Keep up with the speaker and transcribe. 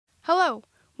Hello,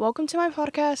 welcome to my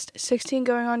podcast, 16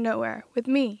 Going On Nowhere, with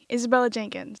me, Isabella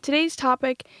Jenkins. Today's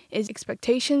topic is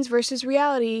expectations versus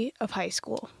reality of high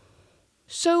school.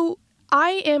 So,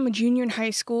 I am a junior in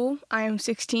high school. I am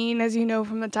 16, as you know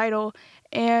from the title,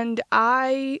 and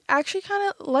I actually kind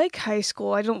of like high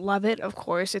school. I don't love it, of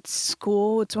course. It's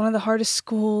school, it's one of the hardest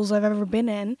schools I've ever been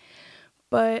in,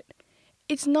 but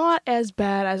it's not as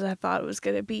bad as I thought it was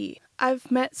going to be. I've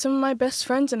met some of my best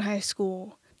friends in high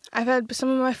school. I've had some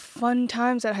of my fun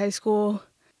times at high school,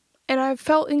 and I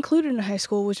felt included in high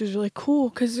school, which was really cool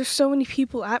because there's so many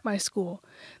people at my school.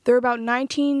 There are about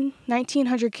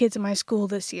 1,900 kids in my school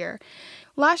this year.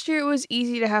 Last year it was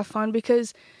easy to have fun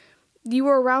because you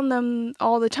were around them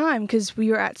all the time because we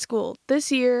were at school.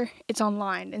 This year it's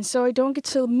online, and so I don't get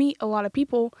to meet a lot of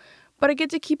people, but I get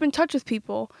to keep in touch with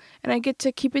people, and I get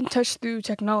to keep in touch through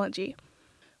technology.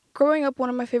 Growing up, one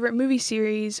of my favorite movie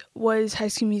series was High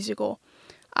School Musical.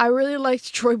 I really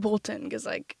liked Troy Bolton because,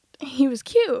 he was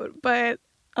cute, but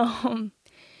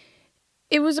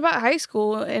it was about high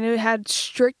school and it had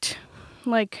strict,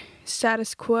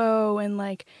 status quo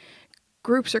and,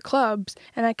 groups or clubs,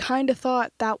 and I kind of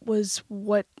thought that was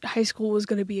what high school was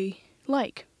going to be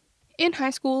like. In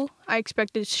high school, I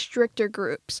expected stricter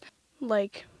groups,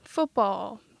 like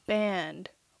football, band,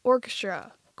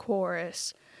 orchestra,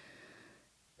 chorus,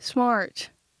 smart.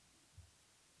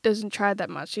 Doesn't try that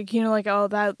much,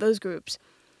 those groups.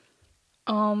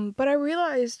 But I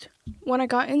realized when I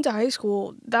got into high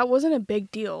school, that wasn't a big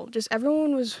deal. Just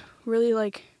everyone was really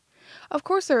of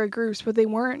course there were groups, but they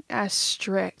weren't as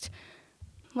strict.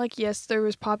 Yes, there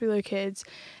was popular kids,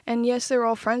 and yes, they were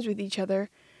all friends with each other.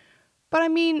 But I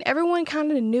mean, everyone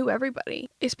kind of knew everybody.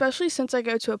 Especially since I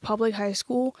go to a public high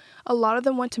school, a lot of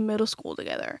them went to middle school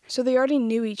together. So they already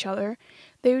knew each other.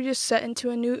 They were just set into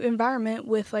a new environment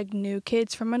with new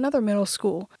kids from another middle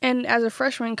school. And as a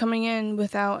freshman coming in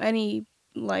without any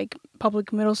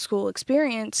public middle school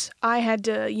experience, I had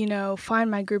to,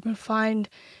 find my group and find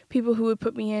people who would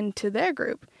put me into their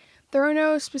group. There are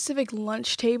no specific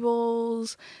lunch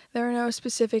tables. There are no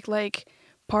specific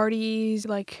parties.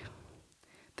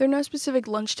 There are no specific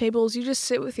lunch tables. You just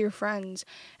sit with your friends.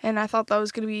 And I thought that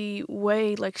was going to be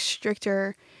way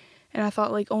stricter. And I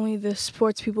thought only the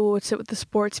sports people would sit with the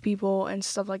sports people and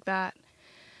stuff like that.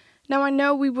 Now I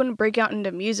know we wouldn't break out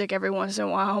into music every once in a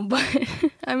while, but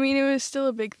I mean, it was still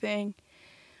a big thing.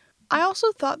 I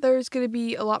also thought there was going to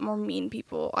be a lot more mean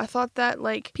people. I thought that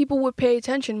people would pay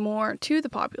attention more to the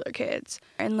popular kids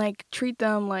and treat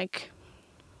them like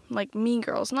mean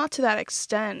girls. Not to that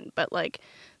extent, but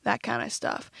that kind of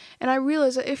stuff. And I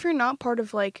realized that if you're not part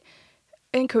of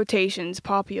in quotations,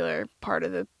 popular part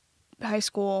of the high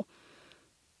school,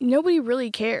 nobody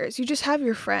really cares. You just have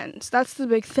your friends. That's the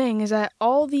big thing, is that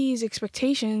all these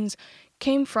expectations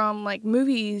came from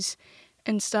movies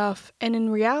and stuff, and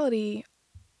in reality,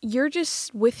 you're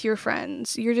just with your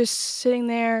friends. You're just sitting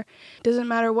there. Doesn't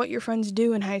matter what your friends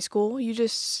do in high school. You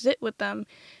just sit with them.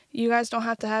 You guys don't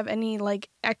have to have any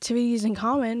activities in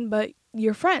common, but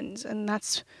you're friends, and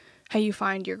that's how you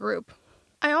find your group.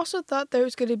 I also thought there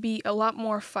was going to be a lot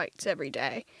more fights every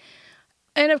day.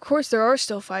 And of course there are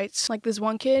still fights. This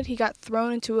one kid, he got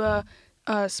thrown into a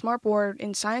smartboard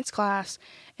in science class,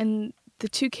 and the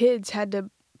two kids had to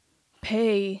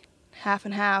pay half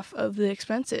and half of the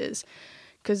expenses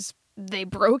because they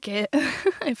broke it.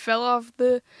 It fell off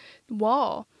the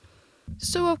wall.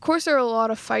 So of course there are a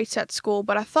lot of fights at school,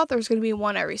 but I thought there was going to be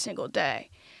one every single day.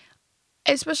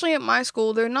 Especially at my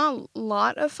school, there are not a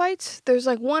lot of fights. There's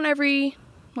one every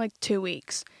 2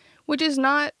 weeks, which is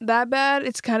not that bad.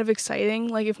 It's kind of exciting.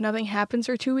 If nothing happens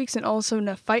for 2 weeks and all of a sudden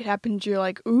a fight happens, you're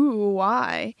like, ooh,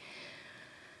 why?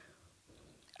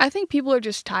 I think people are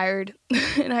just tired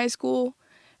in high school.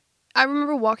 I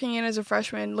remember walking in as a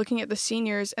freshman, looking at the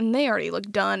seniors, and they already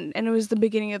looked done, and it was the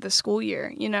beginning of the school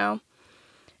year,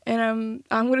 And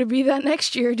I'm going to be that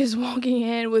next year, just walking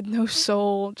in with no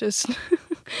soul, just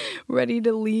ready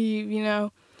to leave,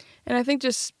 And I think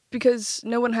just because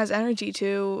no one has energy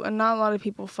to, and not a lot of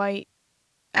people fight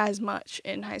as much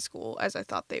in high school as I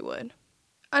thought they would.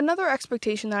 Another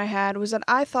expectation that I had was that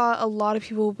I thought a lot of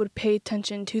people would pay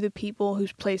attention to the people who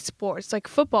play sports. Like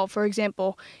football, for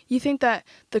example. You think that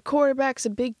the quarterback's a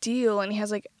big deal and he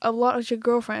has a lot of your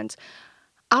girlfriends.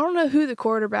 I don't know who the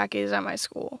quarterback is at my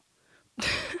school.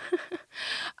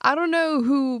 I don't know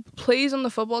who plays on the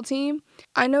football team.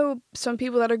 I know some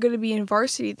people that are going to be in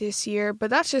varsity this year, but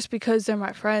that's just because they're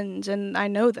my friends and I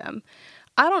know them.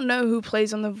 I don't know who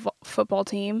plays on the football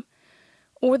team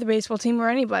or the baseball team or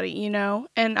anybody,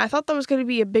 And I thought that was going to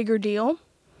be a bigger deal.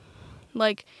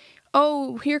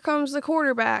 Oh, here comes the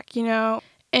quarterback,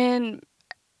 And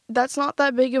that's not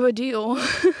that big of a deal.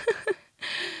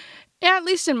 Yeah, at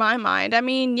least in my mind. I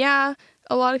mean, yeah,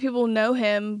 a lot of people know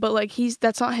him, but like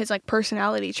that's not his like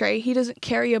personality trait. He doesn't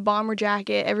carry a bomber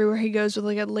jacket everywhere he goes with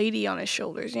like a lady on his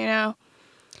shoulders, you know?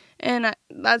 And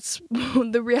that's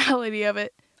the reality of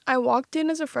it. I walked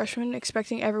in as a freshman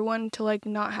expecting everyone to like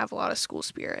not have a lot of school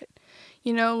spirit.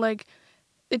 You know, like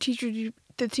the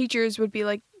teachers would be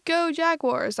like, "Go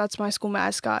Jaguars." That's my school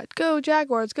mascot. "Go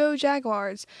Jaguars, go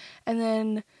Jaguars." And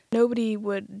then nobody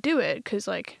would do it cuz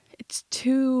like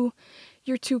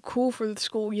you're too cool for the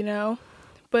school, you know?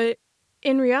 But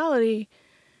in reality,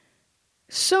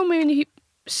 so many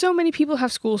people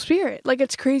have school spirit. Like,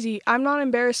 it's crazy. I'm not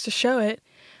embarrassed to show it.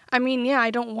 I mean, yeah, I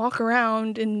don't walk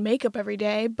around in makeup every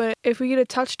day, but if we get a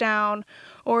touchdown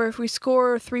or if we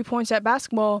score 3 points at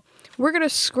basketball, we're going to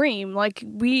scream. Like,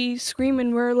 we scream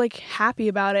and we're like happy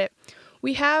about it.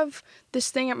 We have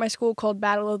this thing at my school called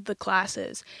Battle of the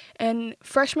Classes, and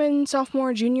freshmen,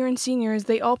 sophomore, junior, and seniors,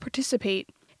 they all participate.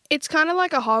 It's kind of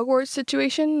like a Hogwarts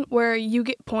situation where you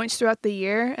get points throughout the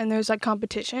year and there's like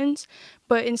competitions,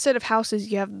 but instead of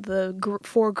houses, you have the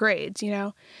 4 grades, you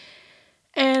know?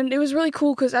 And it was really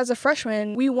cool because as a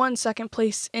freshman, we won second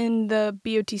place in the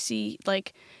BOTC,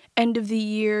 like, end of the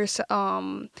year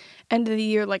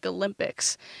like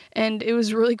Olympics. And it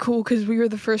was really cool because we were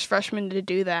the first freshmen to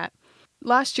do that.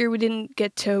 Last year we didn't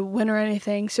get to win or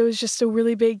anything, so it was just a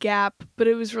really big gap, but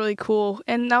it was really cool.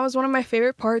 And that was one of my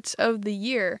favorite parts of the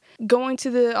year. Going to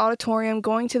the auditorium,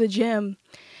 going to the gym,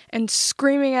 and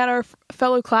screaming at our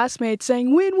fellow classmates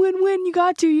saying, "Win, win, win, you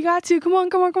got to, come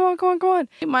on, come on, come on, come on, come on."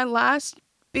 My last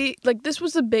this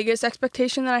was the biggest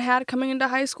expectation that I had coming into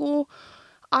high school.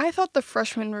 I thought the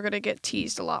freshmen were going to get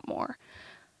teased a lot more.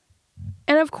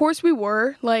 And of course we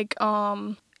were, like,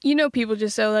 you know, people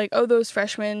just say, like, "Oh, those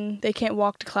freshmen, they can't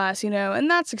walk to class," you know, and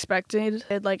that's expected.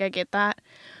 Like, I get that.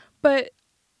 But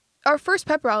our first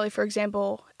pep rally, for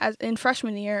example, as in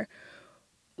freshman year,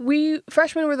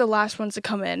 freshmen were the last ones to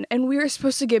come in, and we were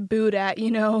supposed to get booed at,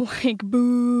 you know, like,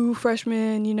 "Boo,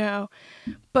 freshmen," you know.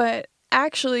 But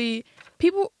actually,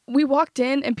 we walked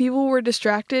in and people were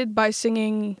distracted by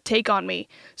singing "Take on Me."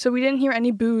 So we didn't hear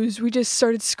any boos. We just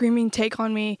started screaming "Take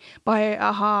on Me" by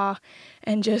a-ha,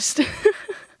 and just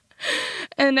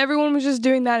and everyone was just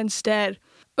doing that instead.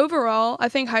 Overall, I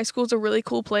think high school is a really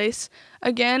cool place.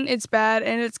 Again, it's bad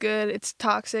and it's good. It's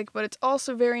toxic, but it's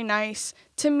also very nice,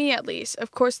 to me at least. Of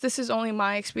course, this is only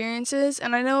my experiences,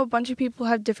 and I know a bunch of people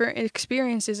have different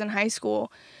experiences in high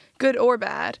school, good or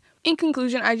bad. In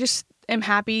conclusion, I just am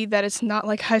happy that it's not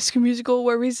like High School Musical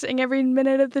where we sing every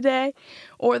minute of the day,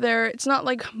 or it's not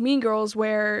like Mean Girls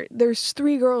where there's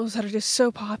 3 girls that are just so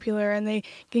popular and they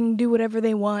can do whatever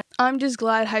they want. I'm just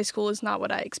glad high school is not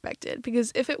what I expected,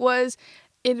 because if it was,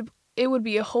 it would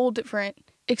be a whole different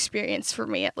experience for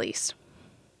me at least.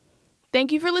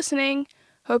 Thank you for listening.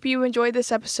 Hope you enjoyed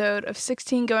this episode of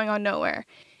 16 Going on Nowhere.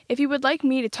 If you would like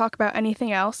me to talk about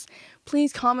anything else,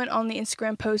 please comment on the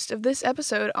Instagram post of this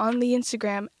episode on the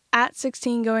Instagram at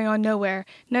 16 Going on Nowhere.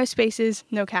 No spaces,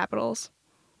 no capitals.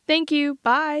 Thank you.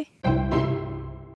 Bye.